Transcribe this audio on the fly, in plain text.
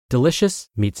Delicious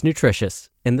meets nutritious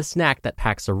in the snack that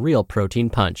packs a real protein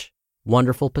punch.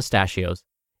 Wonderful Pistachios.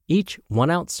 Each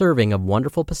 1-ounce serving of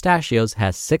Wonderful Pistachios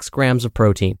has 6 grams of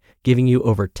protein, giving you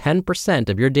over 10%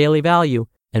 of your daily value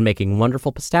and making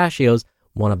Wonderful Pistachios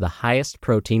one of the highest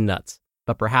protein nuts.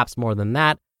 But perhaps more than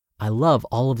that, I love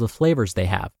all of the flavors they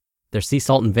have. Their sea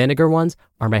salt and vinegar ones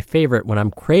are my favorite when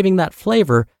I'm craving that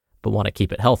flavor but want to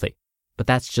keep it healthy. But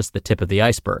that's just the tip of the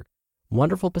iceberg.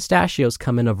 Wonderful Pistachios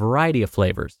come in a variety of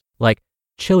flavors, like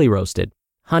chili roasted,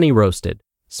 honey roasted,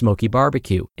 smoky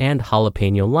barbecue, and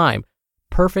jalapeno lime,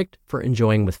 perfect for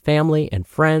enjoying with family and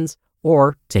friends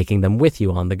or taking them with you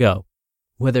on the go.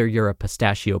 Whether you're a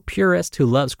pistachio purist who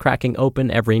loves cracking open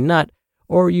every nut,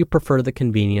 or you prefer the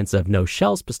convenience of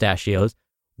no-shells pistachios,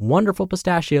 Wonderful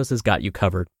Pistachios has got you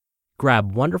covered.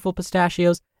 Grab Wonderful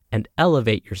Pistachios and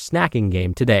elevate your snacking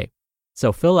game today.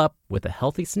 So fill up with a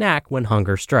healthy snack when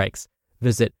hunger strikes.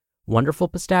 Visit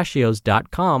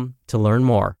wonderfulpistachios.com to learn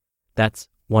more. That's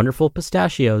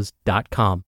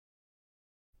wonderfulpistachios.com.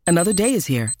 Another day is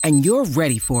here, and you're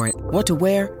ready for it. What to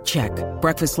wear? Check.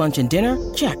 Breakfast, lunch, and dinner?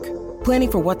 Check.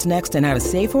 Planning for what's next and how to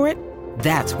save for it?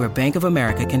 That's where Bank of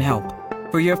America can help.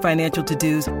 For your financial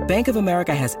to-dos, Bank of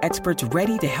America has experts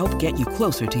ready to help get you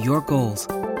closer to your goals.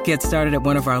 Get started at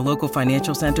one of our local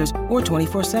financial centers or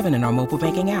 24/7 in our mobile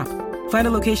banking app. Find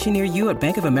a location near you at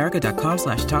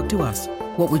bankofamerica.com/talktous.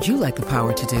 What would you like the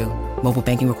power to do? Mobile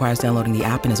banking requires downloading the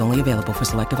app and is only available for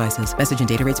select devices. Message and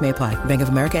data rates may apply. Bank of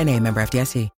America N.A., member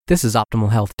FDIC. This is Optimal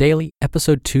Health Daily,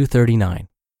 episode 239.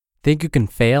 Think you can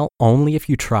fail only if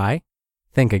you try?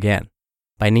 Think again.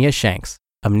 By Nia Shanks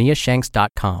of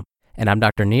niashanks.com. And I'm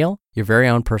Dr. Neil, your very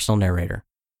own personal narrator.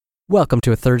 Welcome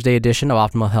to a Thursday edition of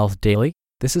Optimal Health Daily.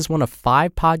 This is one of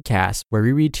 5 podcasts where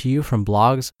we read to you from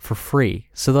blogs for free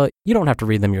so that you don't have to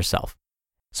read them yourself.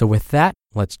 So with that,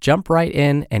 let's jump right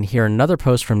in and hear another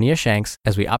post from Nia Shanks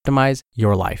as we optimize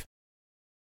your life.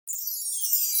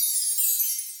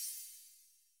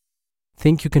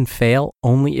 Think you can fail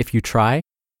only if you try?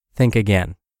 Think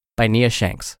again. By Nia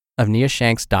Shanks of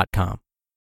niashanks.com.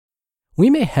 We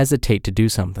may hesitate to do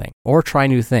something or try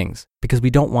new things because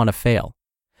we don't want to fail.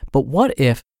 But what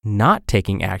if not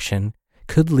taking action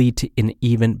could lead to an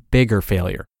even bigger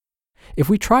failure? If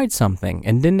we tried something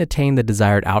and didn't attain the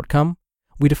desired outcome,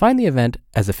 we define the event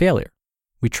as a failure.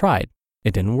 We tried,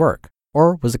 it didn't work,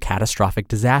 or was a catastrophic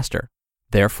disaster.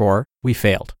 Therefore, we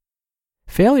failed.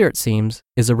 Failure, it seems,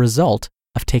 is a result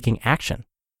of taking action.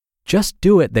 Just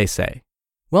do it, they say.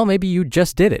 Well, maybe you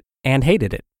just did it and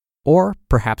hated it. Or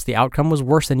perhaps the outcome was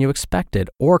worse than you expected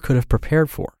or could have prepared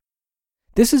for.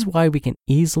 This is why we can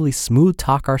easily smooth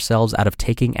talk ourselves out of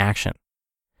taking action.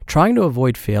 Trying to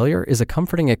avoid failure is a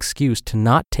comforting excuse to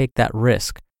not take that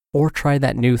risk or try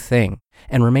that new thing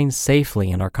and remain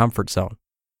safely in our comfort zone.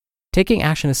 Taking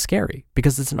action is scary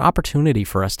because it's an opportunity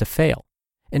for us to fail.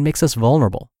 It makes us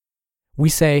vulnerable. We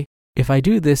say, if I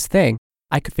do this thing,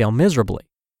 I could fail miserably,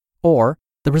 or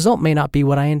the result may not be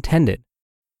what I intended.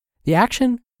 The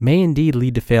action may indeed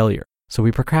lead to failure, so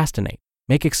we procrastinate,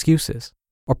 make excuses,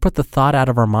 or put the thought out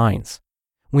of our minds.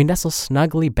 We nestle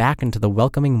snugly back into the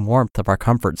welcoming warmth of our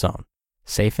comfort zone,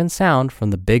 safe and sound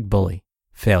from the big bully,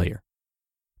 failure.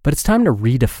 But it's time to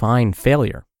redefine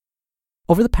failure.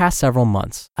 Over the past several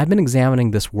months, I've been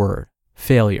examining this word,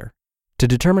 failure, to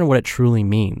determine what it truly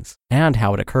means and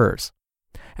how it occurs.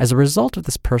 As a result of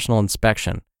this personal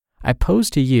inspection, I pose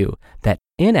to you that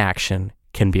inaction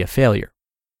can be a failure.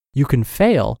 You can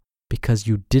fail because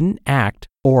you didn't act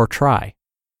or try.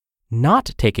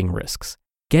 Not taking risks,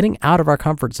 getting out of our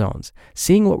comfort zones,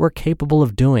 seeing what we're capable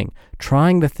of doing,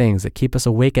 trying the things that keep us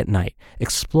awake at night,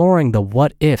 exploring the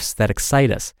what-ifs that excite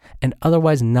us, and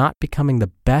otherwise not becoming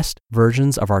the best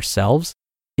versions of ourselves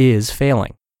is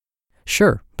failing.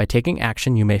 Sure, by taking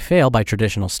action you may fail by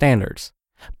traditional standards,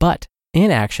 but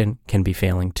inaction can be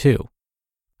failing too.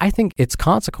 I think its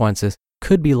consequences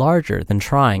could be larger than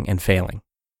trying and failing.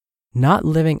 Not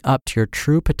living up to your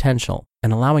true potential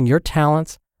and allowing your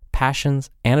talents, passions,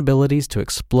 and abilities to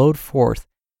explode forth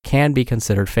can be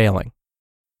considered failing.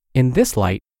 In this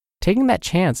light, taking that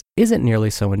chance isn't nearly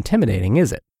so intimidating,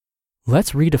 is it?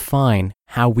 Let's redefine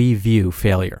how we view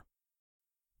failure.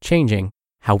 Changing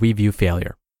how we view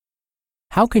failure.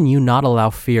 How can you not allow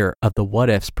fear of the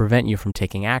what-ifs prevent you from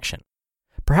taking action?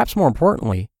 Perhaps more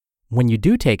importantly, when you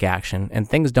do take action and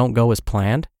things don't go as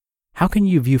planned, how can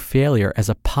you view failure as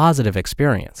a positive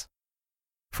experience?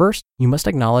 First, you must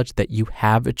acknowledge that you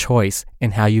have a choice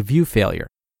in how you view failure.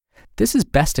 This is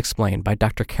best explained by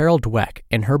Dr. Carol Dweck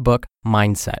in her book,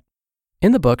 Mindset.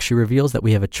 In the book, she reveals that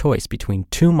we have a choice between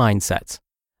 2 mindsets,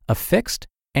 a fixed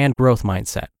and growth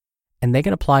mindset, and they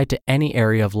can apply to any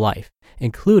area of life,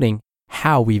 including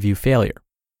how we view failure.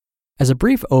 As a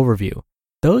brief overview,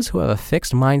 those who have a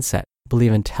fixed mindset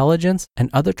believe intelligence and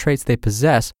other traits they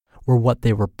possess were what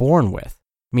they were born with,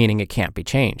 meaning it can't be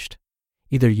changed.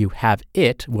 Either you have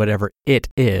it, whatever it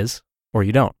is, or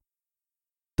you don't.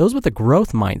 Those with a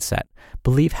growth mindset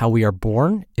believe how we are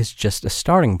born is just a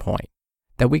starting point,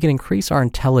 that we can increase our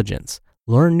intelligence,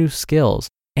 learn new skills,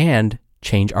 and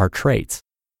change our traits.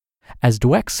 As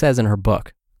Dweck says in her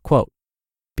book, quote,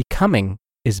 "Becoming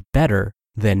is better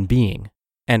than being,"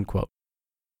 end quote.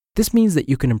 This means that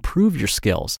you can improve your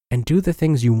skills and do the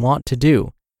things you want to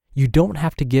do. You don't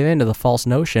have to give in to the false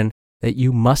notion that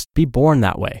you must be born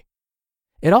that way.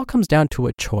 It all comes down to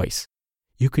a choice.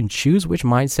 You can choose which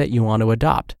mindset you want to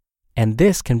adopt, and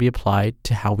this can be applied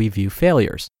to how we view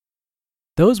failures.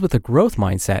 Those with a growth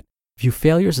mindset view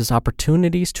failures as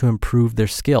opportunities to improve their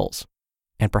skills.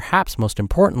 And perhaps most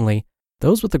importantly,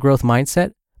 those with a growth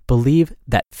mindset believe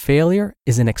that failure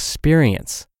is an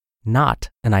experience, not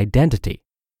an identity.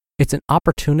 It's an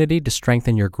opportunity to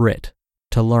strengthen your grit,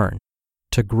 to learn,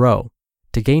 to grow,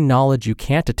 to gain knowledge you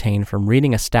can't attain from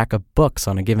reading a stack of books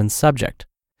on a given subject,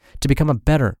 to become a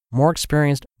better, more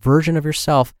experienced version of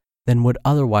yourself than would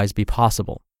otherwise be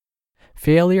possible.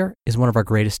 Failure is one of our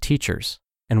greatest teachers,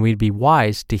 and we'd be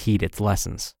wise to heed its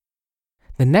lessons.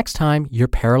 The next time you're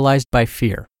paralyzed by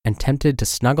fear and tempted to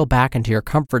snuggle back into your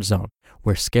comfort zone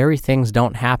where scary things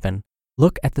don't happen,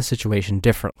 look at the situation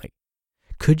differently.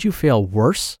 Could you fail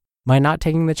worse by not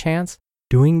taking the chance,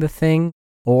 doing the thing,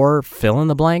 or fill in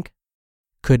the blank?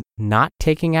 Could not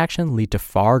taking action lead to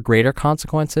far greater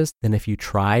consequences than if you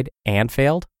tried and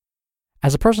failed?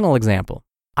 As a personal example,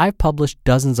 I've published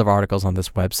dozens of articles on this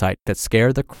website that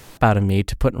scare the crap out of me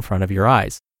to put in front of your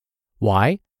eyes.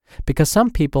 Why? Because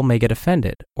some people may get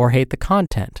offended or hate the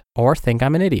content or think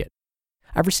I'm an idiot.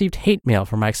 I've received hate mail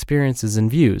for my experiences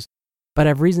and views, but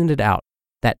I've reasoned it out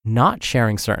that not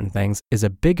sharing certain things is a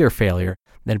bigger failure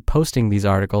than posting these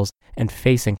articles and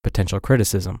facing potential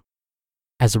criticism.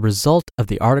 As a result of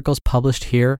the articles published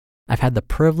here, I've had the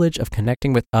privilege of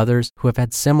connecting with others who have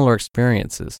had similar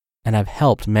experiences, and I've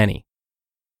helped many.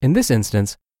 In this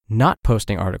instance, not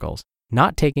posting articles,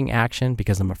 not taking action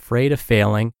because I'm afraid of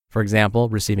failing, for example,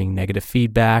 receiving negative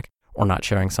feedback or not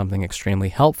sharing something extremely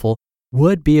helpful,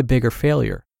 would be a bigger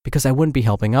failure because I wouldn't be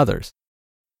helping others.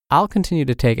 I'll continue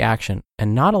to take action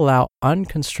and not allow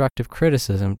unconstructive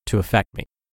criticism to affect me.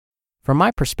 From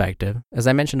my perspective, as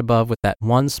I mentioned above with that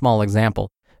one small example,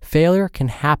 failure can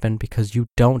happen because you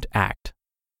don't act.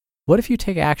 What if you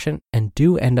take action and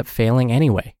do end up failing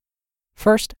anyway?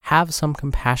 First, have some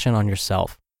compassion on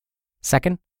yourself.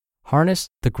 Second, harness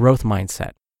the growth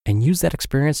mindset and use that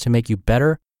experience to make you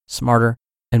better, smarter,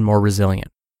 and more resilient.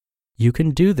 You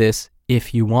can do this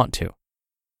if you want to.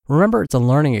 Remember, it's a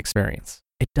learning experience.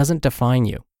 It doesn't define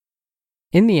you.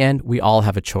 In the end, we all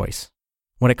have a choice.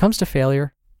 When it comes to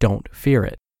failure, don't fear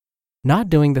it. Not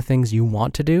doing the things you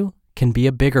want to do can be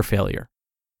a bigger failure.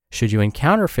 Should you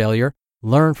encounter failure,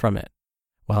 learn from it.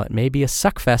 While it may be a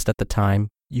suckfest at the time,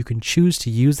 you can choose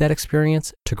to use that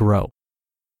experience to grow.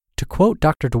 To quote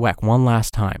Dr. Dweck one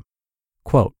last time,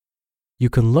 quote,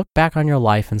 "You can look back on your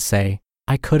life and say,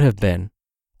 I could have been,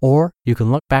 or you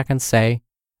can look back and say,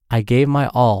 I gave my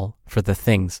all for the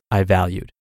things I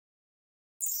valued."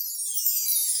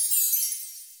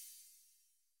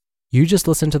 You just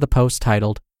listened to the post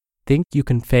titled, "Think You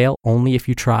Can Fail Only If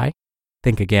You Try?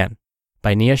 Think Again,"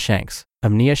 by Nia Shanks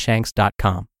of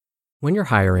niashanks.com. When you're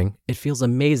hiring, it feels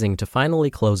amazing to finally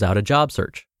close out a job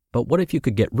search. But what if you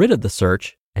could get rid of the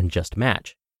search and just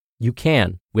match? You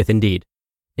can with Indeed.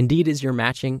 Indeed is your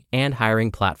matching and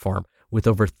hiring platform with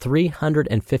over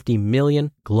 350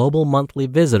 million global monthly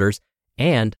visitors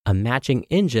and a matching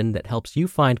engine that helps you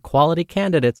find quality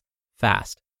candidates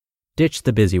fast. Ditch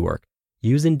the busy work.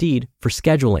 Use Indeed for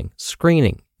scheduling,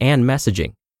 screening, and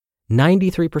messaging.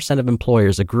 93% of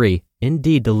employers agree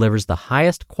Indeed delivers the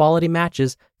highest quality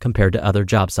matches compared to other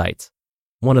job sites.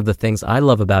 One of the things I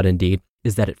love about Indeed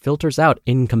is that it filters out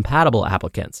incompatible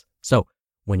applicants. So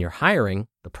when you're hiring,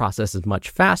 the process is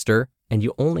much faster and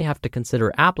you only have to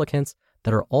consider applicants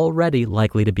that are already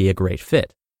likely to be a great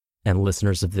fit. And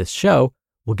listeners of this show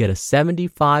will get a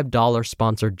 $75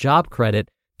 sponsored job credit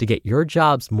to get your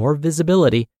jobs more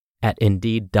visibility at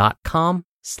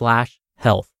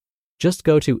Indeed.com/health. Just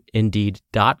go to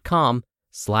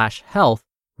Indeed.com/health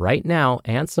right now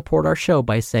and support our show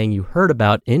by saying you heard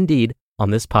about Indeed on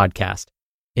this podcast.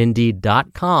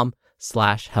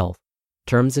 Indeed.com/health.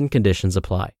 Terms and conditions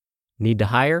apply. Need to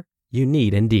hire? You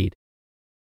need Indeed.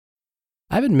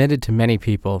 I've admitted to many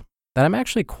people that I'm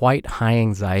actually quite high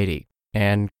anxiety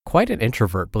and quite an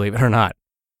introvert, believe it or not.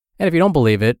 And if you don't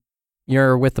believe it,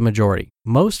 you're with the majority.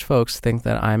 Most folks think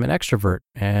that I'm an extrovert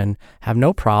and have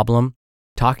no problem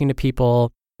talking to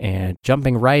people and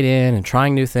jumping right in and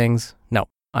trying new things. No,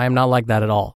 I am not like that at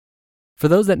all. For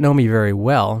those that know me very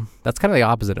well, that's kind of the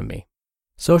opposite of me.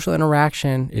 Social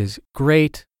interaction is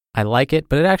great. I like it,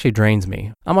 but it actually drains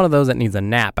me. I'm one of those that needs a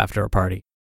nap after a party.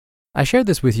 I shared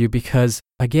this with you because,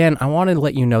 again, I wanted to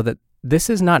let you know that this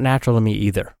is not natural to me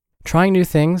either. Trying new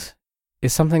things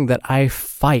is something that I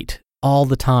fight all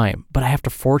the time, but I have to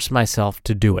force myself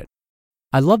to do it.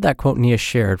 I love that quote Nia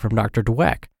shared from Dr.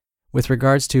 Dweck with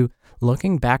regards to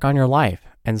looking back on your life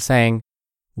and saying,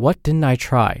 what didn't I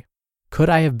try? Could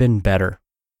I have been better?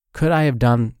 Could I have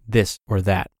done this or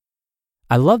that?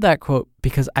 I love that quote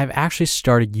because I've actually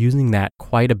started using that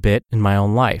quite a bit in my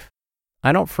own life.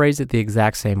 I don't phrase it the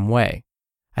exact same way.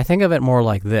 I think of it more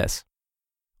like this.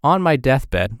 On my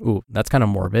deathbed, ooh, that's kind of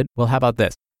morbid. Well, how about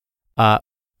this?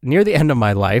 Near the end of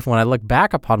my life, when I look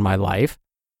back upon my life,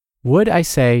 would I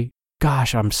say,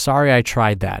 gosh, I'm sorry I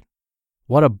tried that.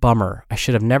 What a bummer. I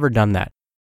should have never done that.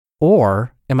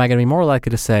 Or am I going to be more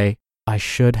likely to say, I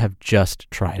should have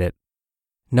just tried it?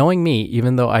 Knowing me,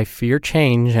 even though I fear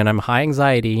change and I'm high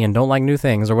anxiety and don't like new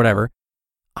things or whatever,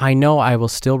 I know I will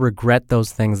still regret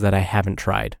those things that I haven't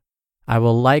tried. I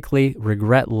will likely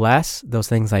regret less those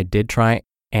things I did try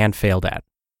and failed at.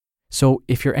 So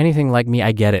if you're anything like me,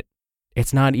 I get it.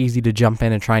 It's not easy to jump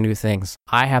in and try new things.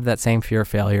 I have that same fear of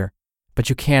failure, but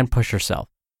you can push yourself.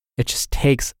 It just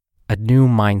takes a new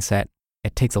mindset.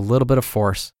 It takes a little bit of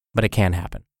force, but it can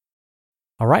happen.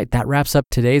 All right, that wraps up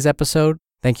today's episode.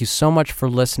 Thank you so much for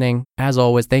listening. As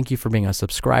always, thank you for being a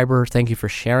subscriber. Thank you for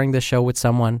sharing this show with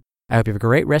someone. I hope you have a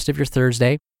great rest of your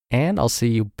Thursday, and I'll see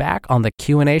you back on the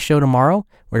Q&A show tomorrow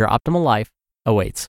where your optimal life awaits.